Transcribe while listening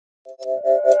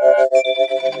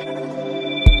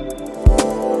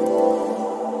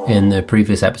In the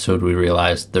previous episode, we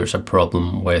realized there's a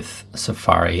problem with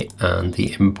Safari and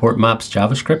the import maps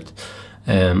JavaScript.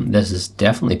 This has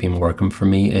definitely been working for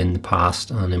me in the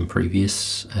past and in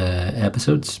previous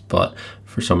episodes, but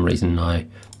for some reason now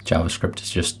JavaScript is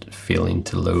just failing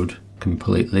to load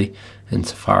completely in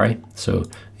Safari. So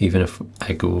even if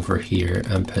I go over here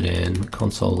and put in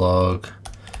console log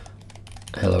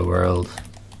hello world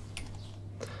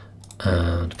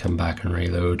and come back and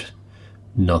reload,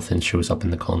 nothing shows up in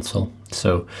the console.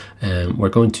 So we're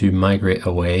going to migrate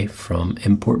away from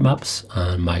import maps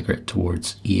and migrate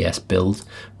towards Esbuild,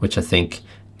 which I think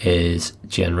is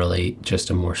generally just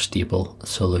a more stable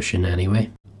solution anyway.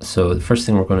 So the first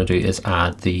thing we're going to do is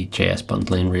add the JS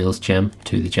bundling Rails gem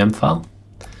to the gem file.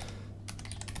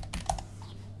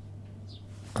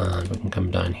 And we can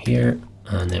come down here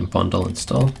and then bundle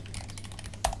install.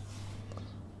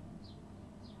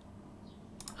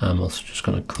 I'm also just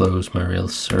going to close my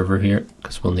Rails server here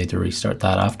because we'll need to restart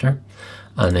that after.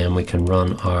 And then we can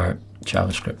run our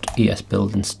JavaScript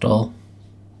esbuild install.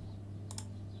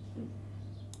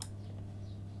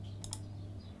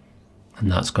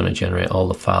 And that's going to generate all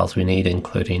the files we need,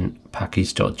 including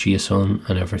package.json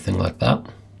and everything like that.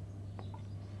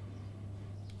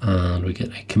 And we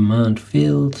get a command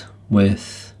field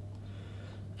with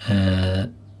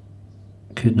could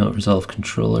not resolve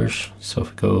controllers. So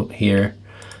if we go here,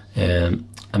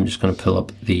 I'm just going to pull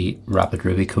up the Rapid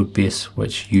Ruby code base,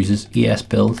 which uses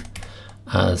Esbuild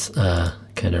as a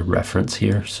kind of reference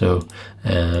here. So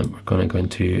we're going to go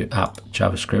into app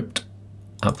JavaScript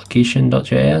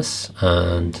application.js,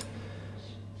 and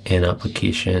in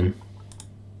application,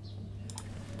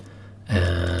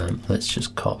 let's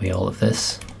just copy all of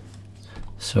this.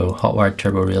 So hotwired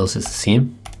turbo rails is the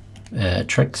same.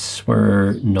 Tricks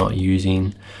we're not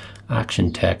using.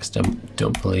 Action text I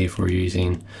don't believe we're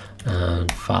using, and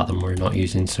Fathom we're not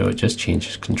using, so it just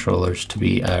changes controllers to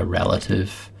be a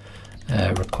relative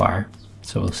require.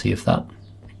 So we'll see if that.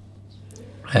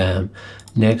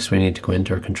 Next we need to go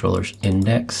into our controllers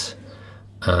index,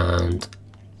 and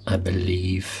I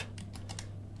believe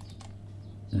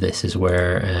this is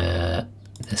where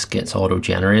this gets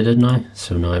auto-generated now.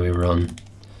 So now we run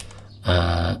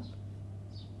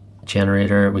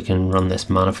generator, we can run this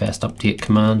manifest update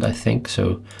command, I think.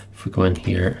 So if we go in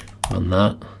here, run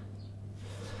that,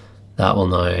 that will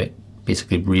now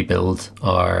basically rebuild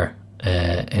our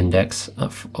index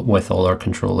with all our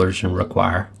controllers and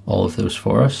require all of those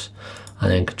for us. And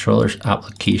then controllers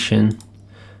application,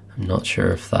 I'm not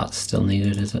sure if that's still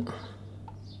needed, is it?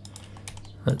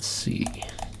 Let's see.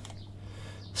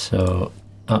 So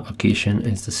application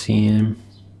is the same.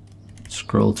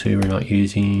 Scroll to we're not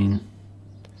using.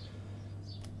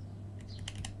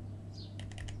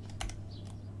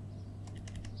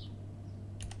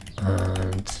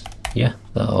 And yeah,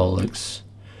 that all looks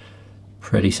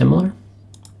pretty similar.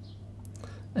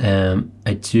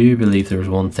 I do believe there was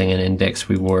one thing in index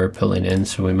we were pulling in,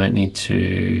 so we might need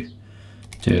to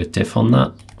do a diff on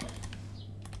that.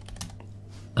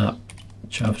 App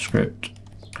JavaScript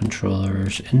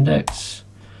controllers index,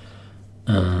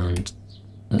 and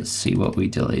let's see what we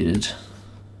deleted.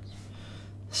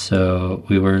 So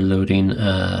we were loading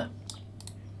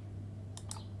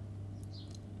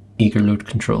eager load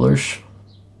controllers.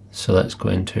 So let's go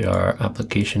into our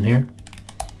application here,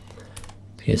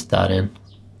 paste that in,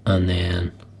 and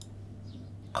then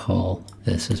call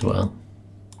this as well.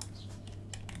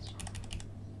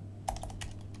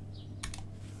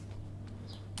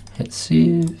 Hit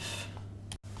save.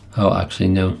 Oh, actually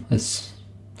no, it's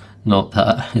not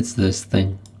that, it's this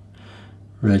thing.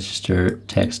 Register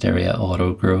text area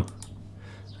auto grow,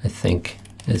 I think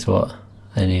is what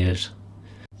I needed.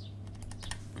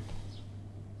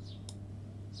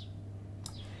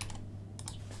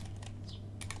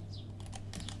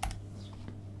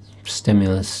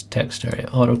 Stimulus text area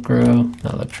auto grow,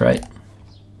 that looks right.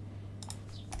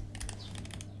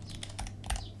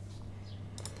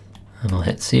 And I'll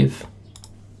hit save.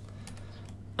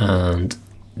 And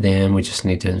then we just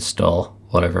need to install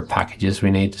whatever packages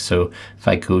we need. So if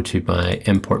I go to my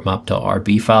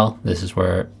importmap.rb file, this is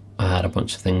where I had a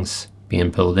bunch of things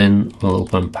being pulled in. We'll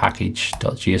open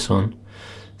package.json.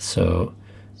 So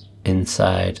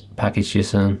inside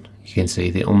package.json, you can see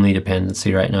the only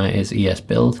dependency right now is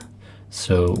esbuild.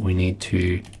 So we need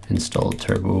to install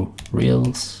turbo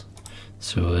rails.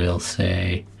 So it'll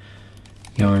say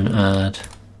yarn add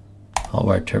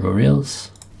hotwired turbo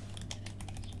rails,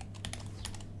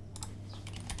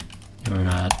 yarn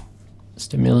add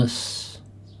stimulus,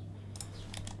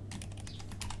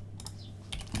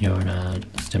 yarn add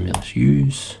stimulus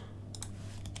use,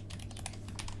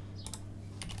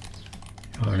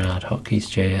 add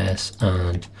hotkeys.js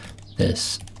and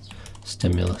this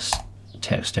stimulus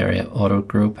text area auto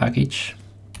grow package.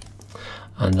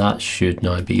 And that should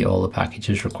now be all the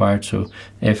packages required. So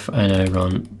if I now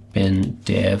run bin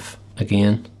dev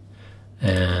again,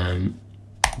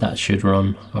 that should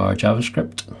run our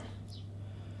JavaScript.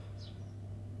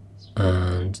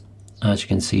 And as you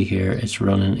can see here, it's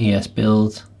running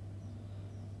Esbuild,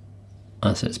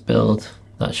 assets build,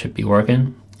 that should be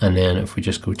working. And then if we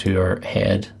just go to our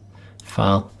head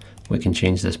file, we can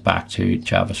change this back to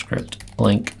JavaScript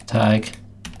link tag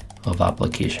of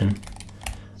application,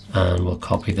 and we'll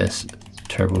copy this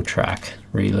turbo track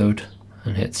reload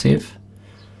and hit save.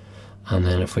 And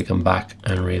then if we come back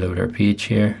and reload our page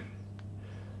here,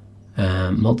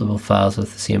 multiple files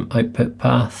with the same output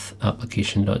path,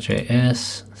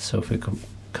 application.js. So if we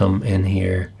come in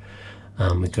here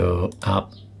and we go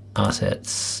app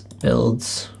assets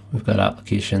builds, we've got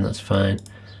application, that's fine.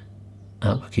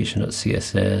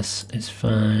 Application.css is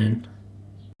fine.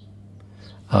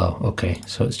 Oh, okay,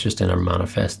 so it's just in our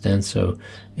manifest then. So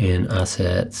in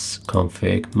assets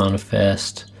config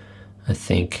manifest, I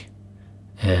think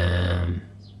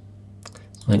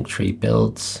Linktree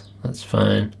builds, that's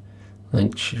fine.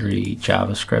 Linktree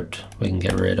JavaScript we can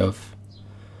get rid of,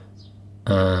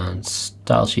 and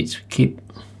style sheets we keep,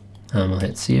 and we'll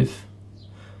hit save.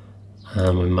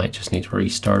 And we might just need to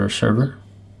restart our server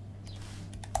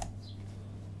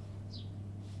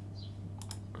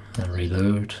and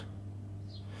reload,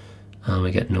 and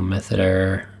we get no method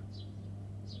error,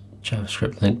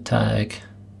 JavaScript link tag.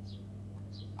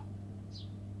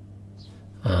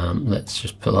 Let's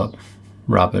just pull up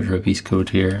Rapid Ruby's code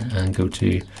here and go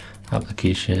to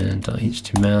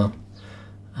application.html,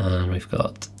 and we've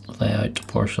got layout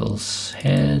partials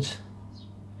head,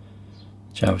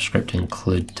 JavaScript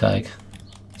include tag.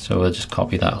 So we'll just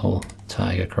copy that whole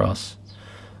tag across,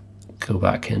 go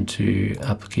back into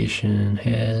application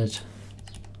head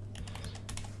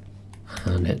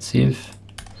and hit save,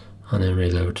 and then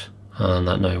reload, and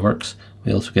that now works.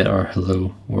 We also get our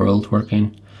hello world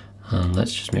working, and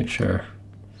let's just make sure,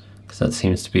 because that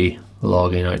seems to be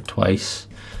logging out twice.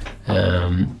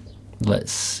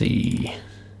 Let's see,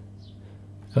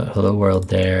 got hello world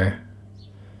there.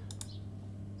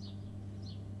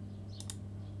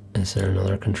 Is there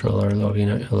another controller logging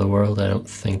out hello world? I don't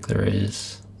think there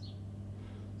is.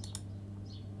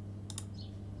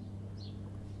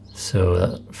 So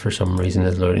that for some reason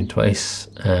is loading twice.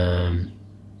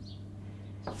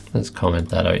 Let's comment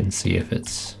that out and see if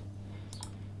it's...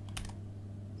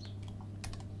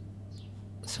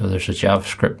 So there's a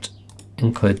JavaScript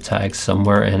include tag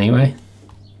somewhere anyway.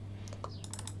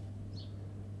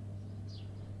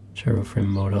 Turbo frame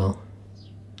modal.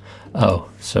 Oh,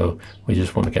 so we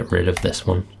just want to get rid of this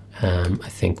one. I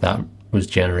think that was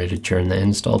generated during the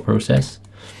install process.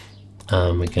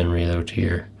 We can reload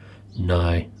here.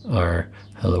 Now our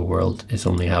hello world is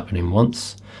only happening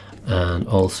once. And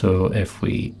also if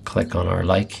we click on our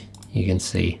like, you can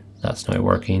see that's now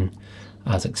working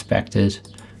as expected.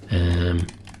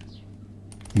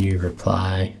 New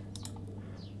reply,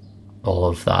 all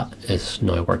of that is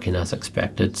now working as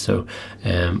expected. So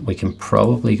we can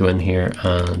probably go in here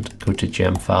and go to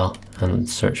gem file and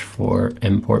search for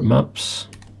import maps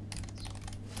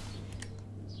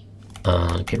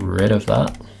and get rid of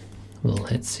that. We'll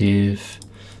hit save,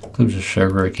 close the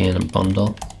server again and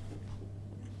bundle,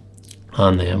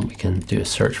 and then we can do a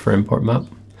search for import map.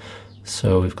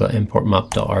 So we've got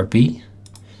importmap.rb,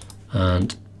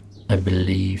 and I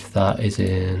believe that is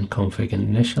in config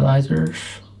initializers.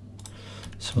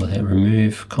 So we'll hit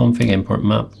remove config import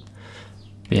map,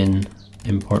 bin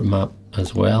import map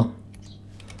as well.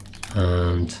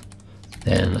 And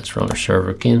then let's run our server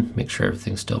again, make sure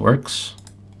everything still works.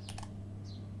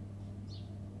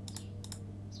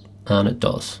 And it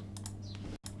does.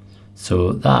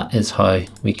 So that is how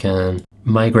we can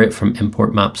migrate from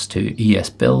import maps to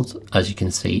Esbuild. As you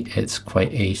can see, it's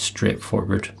quite a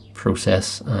straightforward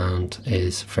process and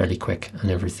is fairly quick,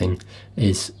 and everything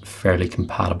is fairly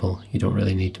compatible. You don't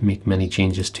really need to make many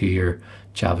changes to your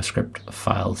JavaScript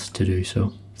files to do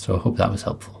so. So I hope that was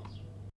helpful.